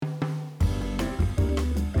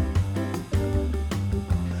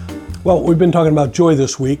Well, we've been talking about joy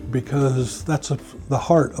this week because that's the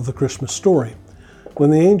heart of the Christmas story. When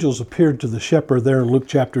the angels appeared to the shepherd there in Luke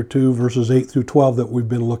chapter 2, verses 8 through 12 that we've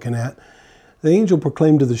been looking at, the angel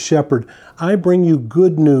proclaimed to the shepherd, "I bring you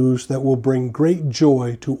good news that will bring great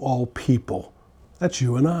joy to all people." That's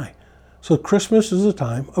you and I. So Christmas is a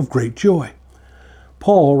time of great joy.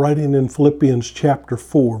 Paul, writing in Philippians chapter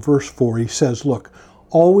 4, verse 4, he says, look,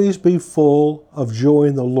 always be full of joy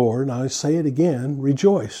in the Lord. And I say it again,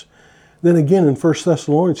 rejoice. Then again in 1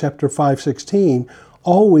 Thessalonians chapter 5:16,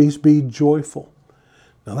 always be joyful.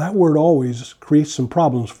 Now that word always creates some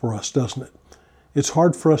problems for us, doesn't it? It's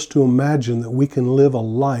hard for us to imagine that we can live a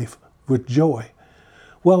life with joy.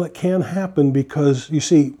 Well, it can happen because, you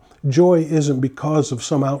see, joy isn't because of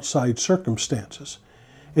some outside circumstances.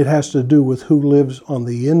 It has to do with who lives on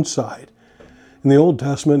the inside. In the Old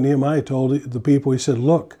Testament, Nehemiah told the people, he said,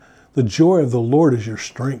 look, the joy of the Lord is your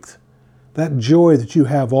strength. That joy that you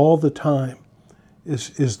have all the time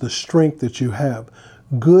is the strength that you have.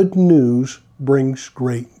 Good news brings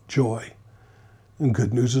great joy. And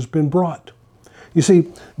good news has been brought. You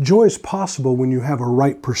see, joy is possible when you have a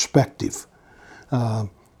right perspective. The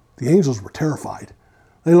angels were terrified.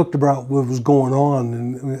 They looked about what was going on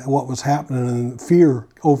and what was happening, and fear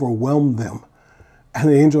overwhelmed them. And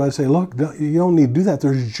the angel would say, look, you don't need to do that.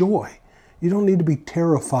 There's joy. You don't need to be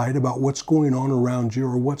terrified about what's going on around you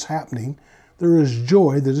or what's happening. There is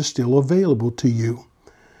joy that is still available to you.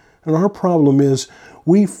 And our problem is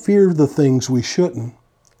we fear the things we shouldn't,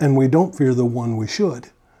 and we don't fear the one we should.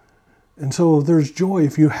 And so there's joy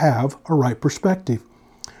if you have a right perspective.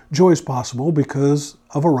 Joy is possible because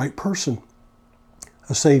of a right person.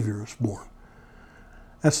 A Savior is born.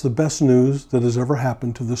 That's the best news that has ever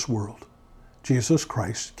happened to this world. Jesus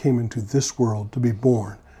Christ came into this world to be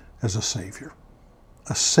born as a Savior.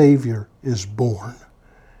 A Savior is born.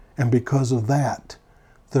 And because of that,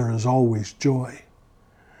 there is always joy.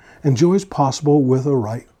 And joy is possible with a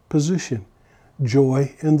right position.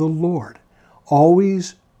 Joy in the Lord.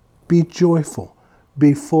 Always be joyful.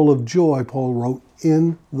 Be full of joy, Paul wrote,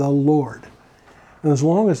 in the Lord. And as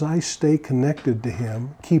long as I stay connected to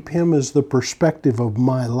Him, keep Him as the perspective of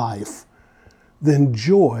my life, then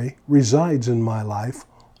joy resides in my life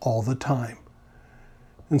all the time.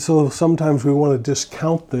 And so sometimes we want to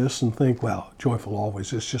discount this and think, well, joyful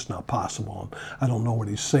always, it's just not possible. I don't know what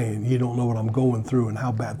he's saying. You don't know what I'm going through and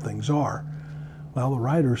how bad things are. Well, the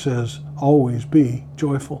writer says, always be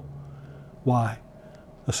joyful. Why?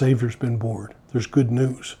 A Savior's been born. There's good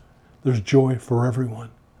news. There's joy for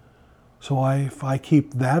everyone. So if I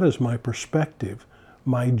keep that as my perspective,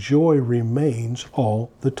 my joy remains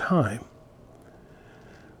all the time.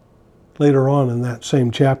 Later on in that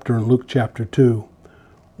same chapter, in Luke chapter 2,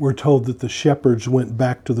 we're told that the shepherds went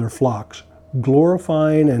back to their flocks,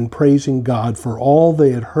 glorifying and praising God for all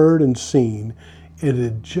they had heard and seen. It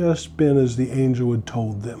had just been as the angel had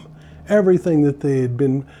told them. Everything that they had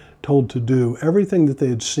been told to do, everything that they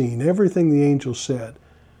had seen, everything the angel said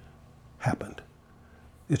happened.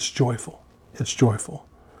 It's joyful. It's joyful.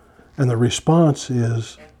 And the response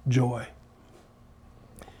is joy.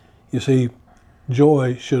 You see,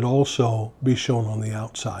 joy should also be shown on the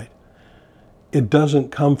outside. It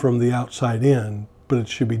doesn't come from the outside in, but it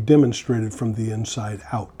should be demonstrated from the inside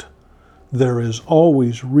out. There is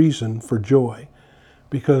always reason for joy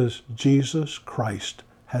because Jesus Christ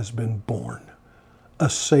has been born. A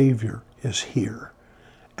Savior is here,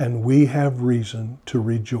 and we have reason to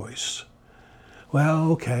rejoice.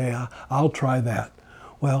 Well, okay, I'll try that.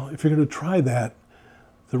 Well, if you're going to try that,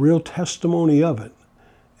 the real testimony of it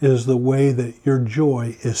is the way that your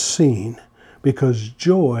joy is seen, because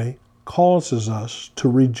joy causes us to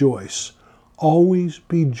rejoice. Always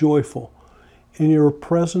be joyful in your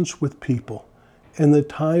presence with people. In the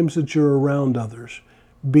times that you're around others,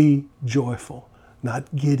 be joyful.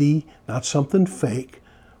 Not giddy, not something fake,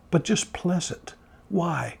 but just pleasant.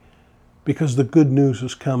 Why? Because the good news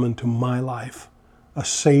has come into my life. A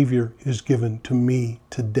Savior is given to me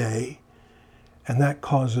today, and that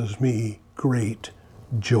causes me great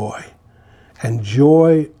joy. And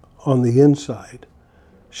joy on the inside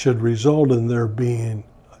should result in there being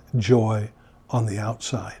joy on the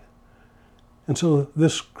outside. And so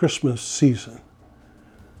this Christmas season,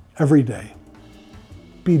 every day,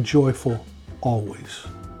 be joyful always,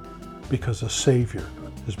 because a Savior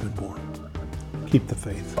has been born. Keep the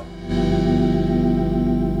faith.